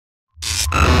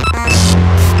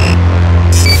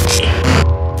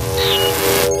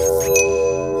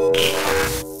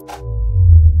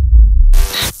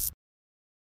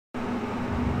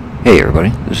Hey everybody,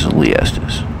 this is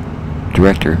Estes,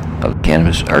 Director of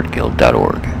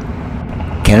CannabisArtGuild.org.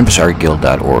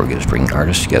 CannabisArtGuild.org is bringing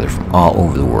artists together from all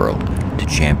over the world to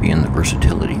champion the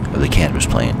versatility of the cannabis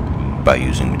plant by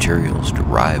using materials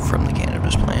derived from the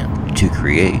cannabis plant to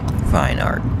create fine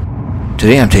art.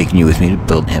 Today I'm taking you with me to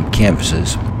build hemp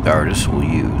canvases the artists will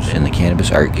use in the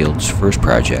Cannabis Art Guild's first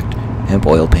project, hemp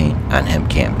oil paint on hemp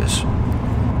canvas.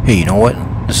 Hey, you know what?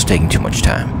 This is taking too much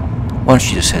time. Why don't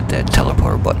you just hit that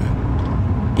teleporter button?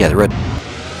 Yeah, the red...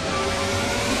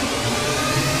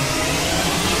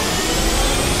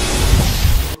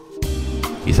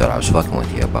 You thought I was fucking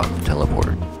with you about the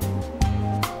teleporter.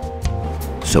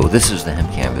 So this is the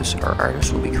hemp canvas our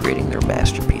artists will be creating their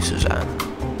masterpieces on.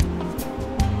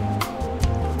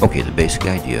 Okay, the basic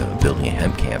idea of building a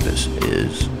hemp canvas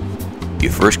is you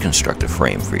first construct a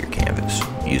frame for your canvas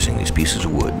using these pieces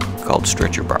of wood called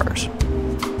stretcher bars.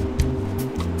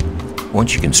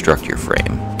 Once you construct your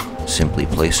frame, simply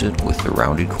place it with the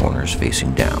rounded corners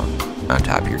facing down on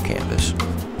top of your canvas.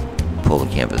 Pull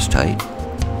the canvas tight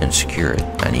and secure it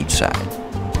on each side.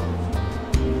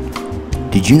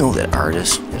 Did you know that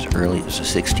artists as early as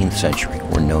the 16th century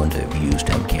were known to have used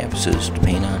hemp canvases to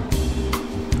paint on?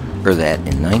 Or that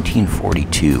in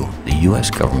 1942, the US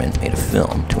government made a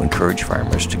film to encourage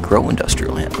farmers to grow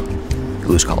industrial hemp. It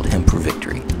was called Hemp for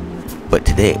Victory. But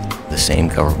today, the same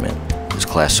government has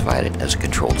classified it as a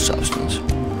controlled substance.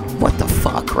 What the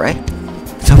fuck, right?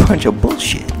 It's a bunch of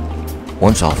bullshit.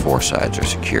 Once all four sides are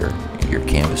secure, your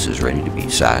canvas is ready to be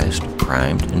sized,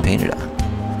 primed, and painted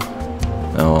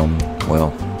on.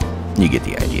 Well, you get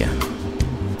the idea.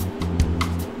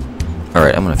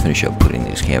 Alright, I'm going to finish up putting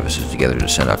these canvases together to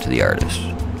send out to the artists.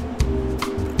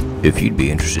 If you'd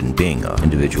be interested in being an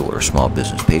individual or small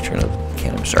business patron of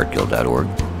CannabisArtGuild.org,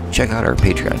 check out our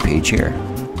Patreon page here.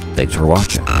 Thanks for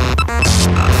watching.